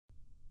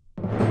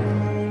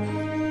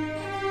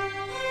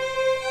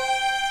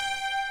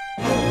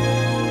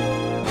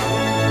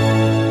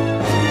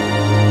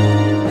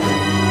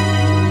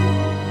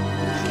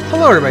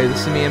everybody,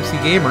 this is me, MC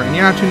Gamer, and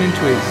you're now tuned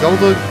into a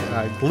Zelda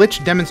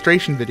glitch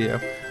demonstration video.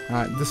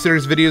 This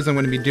series of videos I'm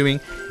going to be doing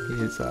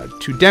is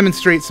to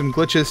demonstrate some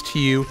glitches to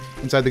you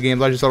inside the game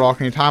Legend of Zelda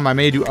Ocarina of Time. I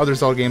may do other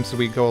Zelda games as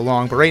we go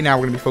along, but right now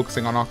we're going to be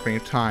focusing on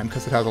Ocarina of Time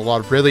because it has a lot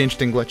of really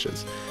interesting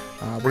glitches.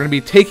 We're going to be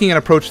taking an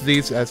approach to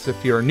these as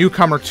if you're a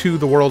newcomer to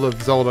the world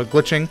of Zelda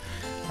glitching.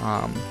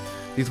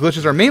 These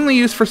glitches are mainly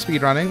used for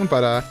speedrunning,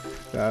 but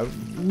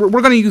we're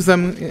going to use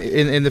them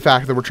in the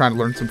fact that we're trying to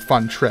learn some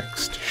fun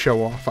tricks to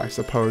show off, I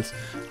suppose.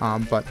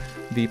 But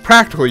the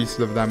practical use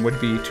of them would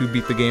be to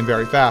beat the game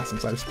very fast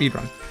inside a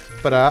speedrun.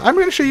 But I'm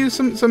going to show you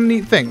some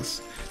neat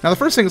things. Now, the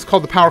first thing is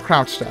called the Power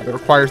Crouch Stab. It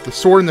requires the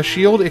sword and the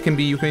shield. You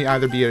can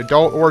either be an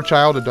adult or a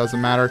child, it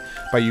doesn't matter,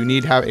 but you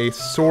need to have a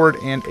sword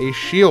and a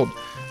shield.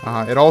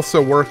 It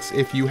also works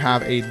if you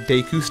have a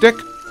Deku Stick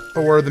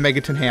or the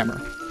Megaton Hammer.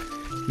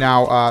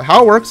 Now,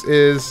 how it works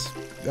is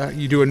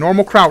you do a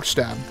normal crouch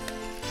stab.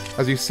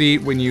 As you see,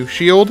 when you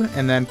shield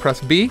and then press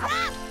B,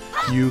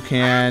 you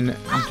can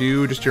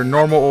do just your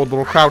normal old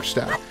little crouch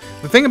stab.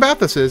 The thing about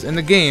this is, in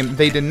the game,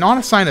 they did not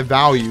assign a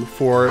value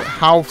for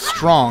how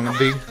strong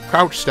the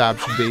crouch stab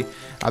should be.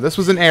 This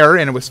was an error,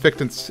 and it was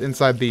fixed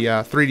inside the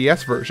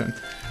 3DS version.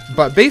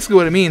 But basically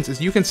what it means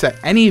is you can set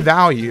any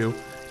value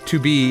to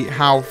be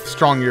how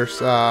strong your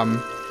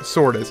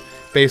sword is,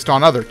 based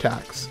on other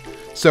attacks.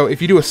 So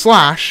if you do a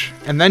slash,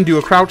 and then do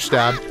a crouch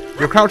stab,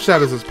 your crouch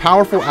stab is as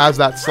powerful as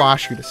that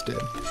slash you just did.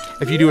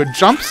 If you do a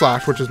jump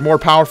slash, which is more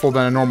powerful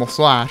than a normal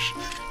slash,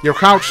 your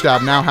crouch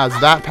stab now has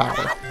that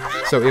power.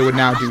 So it would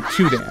now do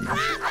 2 damage.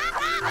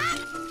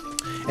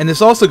 And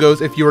this also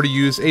goes if you were to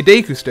use a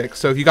Deku Stick.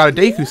 So if you got a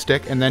Deku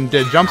Stick and then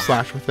did jump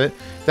slash with it,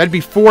 that'd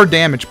be 4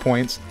 damage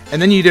points.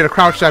 And then you did a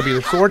crouch stab with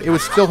your sword, it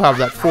would still have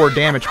that 4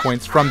 damage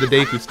points from the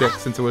Deku Stick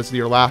since it was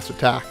your last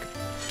attack.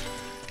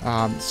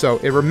 So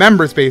it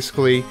remembers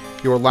basically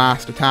your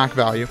last attack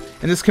value.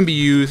 And this can be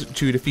used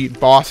to defeat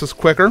bosses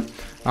quicker.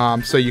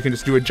 So you can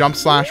just do a jump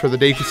slash with a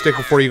Deku Stick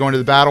before you go into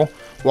the battle,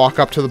 walk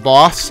up to the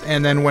boss,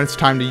 and then when it's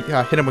time to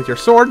hit him with your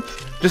sword,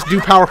 just do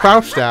power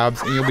crouch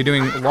stabs, and you'll be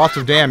doing lots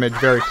of damage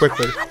very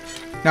quickly.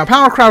 Now,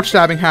 power crouch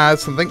stabbing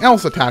has something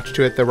else attached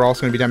to it that we're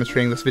also going to be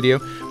demonstrating in this video,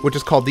 which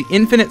is called the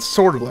infinite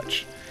sword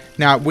glitch.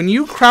 Now, when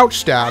you crouch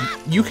stab,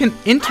 you can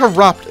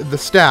interrupt the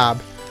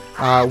stab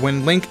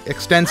when Link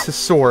extends his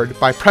sword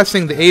by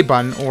pressing the A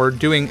button or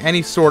doing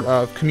any sort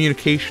of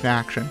communication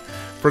action.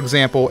 For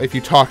example, if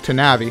you talk to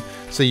Navi.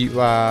 So you,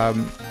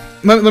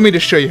 let me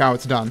just show you how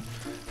it's done.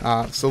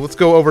 So let's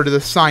go over to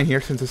this sign here,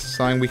 since this is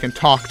something we can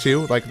talk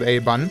to, like the A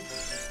button.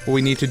 What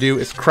we need to do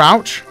is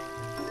crouch,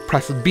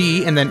 press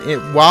B, and then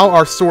while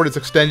our sword is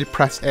extended,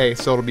 press A.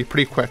 So it'll be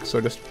pretty quick. So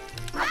just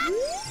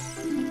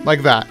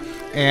like that.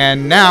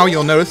 And now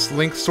you'll notice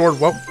Link's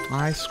sword. Well,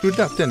 I screwed it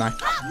up, didn't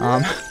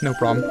I? No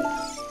problem.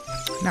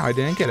 Now I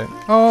didn't get it.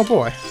 Oh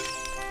boy.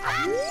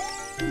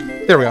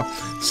 There we go.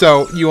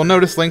 So you will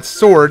notice Link's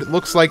sword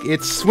looks like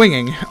it's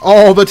swinging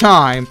all the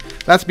time.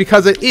 That's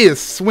because it is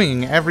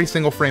swinging every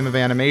single frame of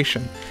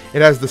animation.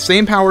 It has the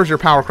same power as your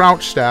power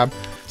crouch stab.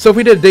 So if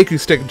we did a Deku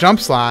Stick jump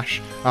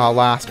slash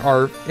last,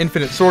 our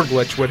infinite sword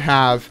glitch would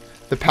have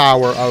the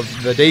power of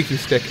the Deku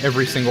Stick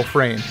every single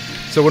frame.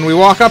 So when we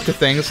walk up to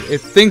things, it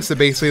thinks that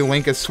basically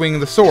Link is swinging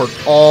the sword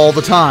all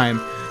the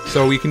time.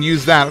 So we can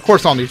use that, of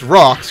course, on these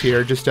rocks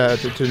here, just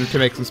to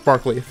make some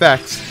sparkly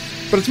effects.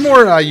 But it's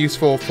more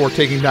useful for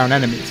taking down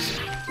enemies.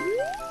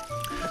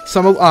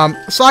 Some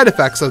side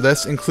effects of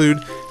this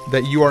include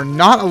that you are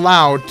not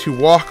allowed to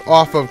walk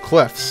off of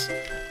cliffs.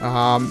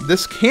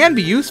 This can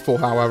be useful,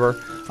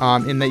 however,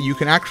 in that you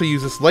can actually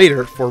use this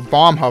later for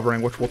bomb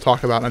hovering, which we'll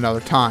talk about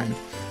another time.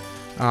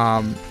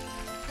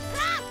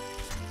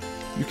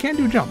 You can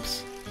do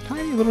jumps.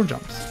 Tiny little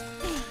jumps.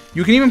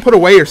 You can even put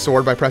away your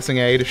sword by pressing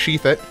A to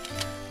sheath it.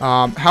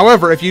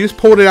 However, if you just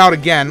pulled it out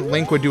again,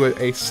 Link would do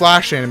a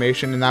slash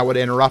animation, and that would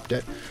interrupt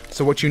it.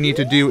 So what you need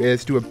to do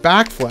is do a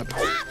backflip,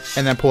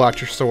 and then pull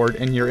out your sword,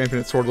 and your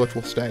infinite sword glitch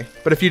will stay.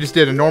 But if you just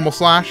did a normal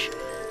slash,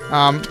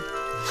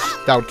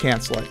 that would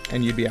cancel it,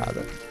 and you'd be out of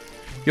it.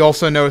 You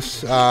also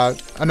notice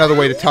another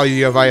way to tell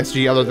you have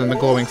ISG other than the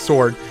glowing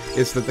sword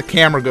is that the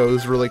camera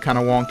goes really kind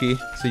of wonky,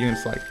 so you can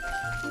just like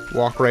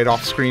walk right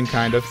off screen,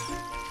 kind of.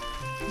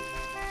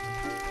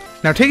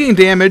 Now, taking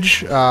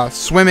damage,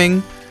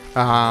 swimming,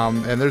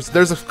 and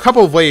there's a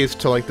couple of ways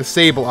to like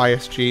disable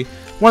ISG.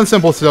 One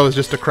simplest though is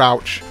just to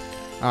crouch.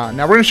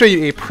 Now we're going to show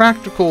you a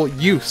practical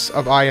use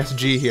of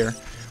ISG here.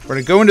 We're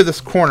going to go into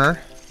this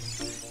corner,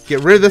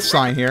 get rid of this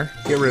sign here,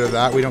 get rid of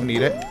that, we don't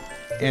need it.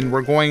 And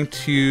we're going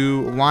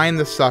to line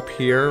this up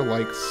here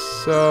like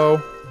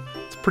so.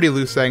 It's a pretty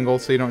loose angle,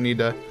 so you don't need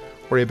to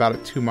worry about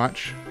it too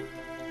much.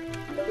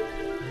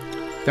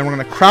 Then we're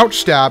going to crouch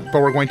stab,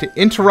 but we're going to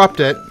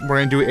interrupt it. We're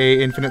going to do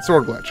a infinite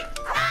sword glitch.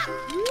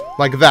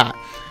 Like that.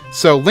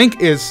 So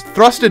Link is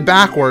thrusted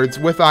backwards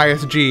with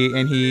ISG,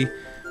 and he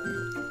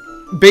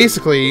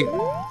basically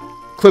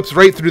clips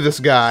right through this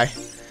guy.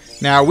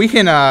 Now we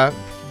can, the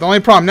only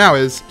problem now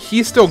is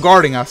he's still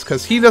guarding us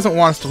because he doesn't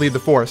want us to leave the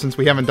forest since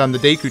we haven't done the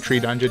Deku Tree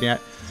dungeon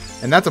yet.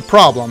 And that's a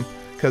problem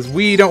because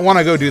we don't want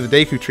to go do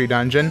the Deku Tree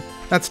dungeon.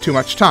 That's too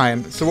much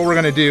time. So what we're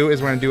going to do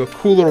is we're going to do a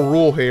cool little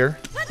rule here.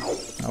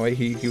 Oh wait,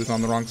 he was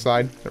on the wrong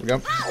side. There we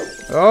go.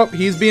 Oh,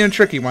 he's being a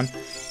tricky one.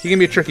 He can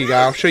be a tricky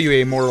guy. I'll show you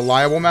a more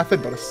reliable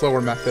method, but a slower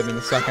method in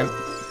a second.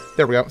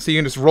 There we go. So you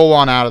can just roll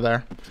on out of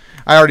there.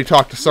 I already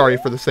talked to Sorry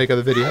for the sake of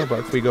the video, but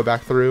if we go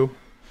back through,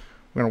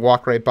 we're going to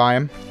walk right by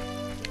him.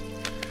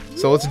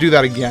 So let's do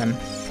that again.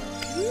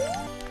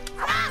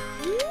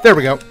 There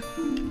we go.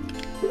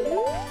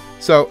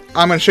 So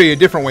I'm going to show you a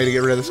different way to get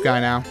rid of this guy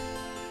now.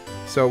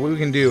 So what we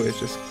can do is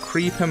just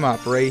creep him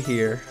up right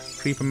here.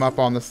 Creep him up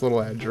on this little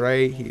edge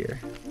right here.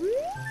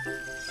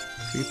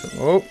 Creep him.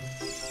 Oh.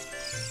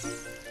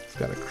 Just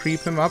got to creep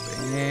him up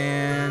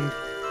and...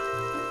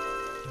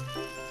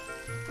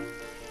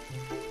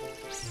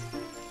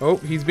 Oh,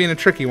 he's being a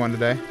tricky one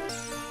today.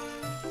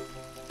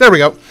 There we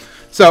go.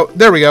 So,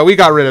 there we go. We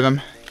got rid of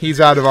him.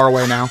 He's out of our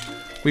way now.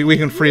 We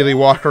can freely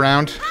walk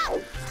around.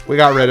 We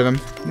got rid of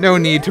him. No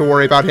need to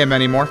worry about him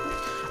anymore.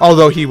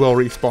 Although he will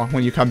respawn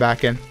when you come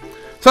back in.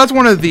 So that's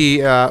one of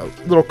the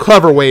little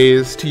clever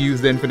ways to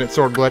use the Infinite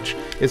Sword glitch,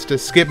 is to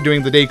skip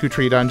doing the Deku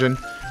Tree dungeon.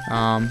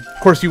 Of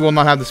course, you will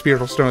not have the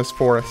Spiritual Stone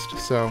Forest,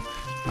 so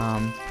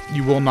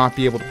you will not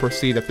be able to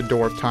proceed at the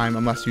Door of Time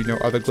unless you know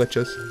other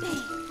glitches.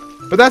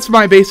 But that's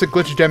my basic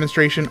glitch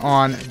demonstration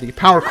on the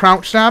power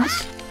crouch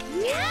stabs,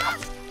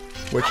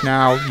 which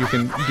now you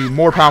can do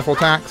more powerful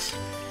attacks,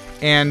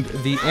 and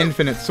the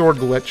Infinite Sword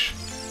glitch,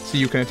 so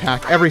you can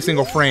attack every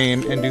single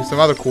frame and do some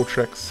other cool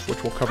tricks,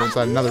 which we'll cover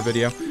inside another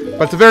video.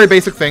 But it's a very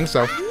basic thing,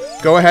 so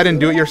go ahead and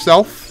do it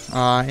yourself,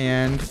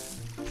 and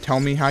tell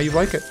me how you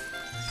like it.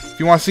 If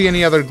you want to see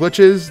any other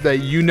glitches that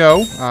you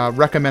know,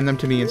 recommend them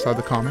to me inside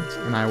the comments,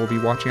 and I will be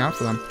watching out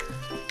for them.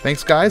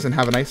 Thanks, guys, and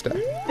have a nice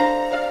day.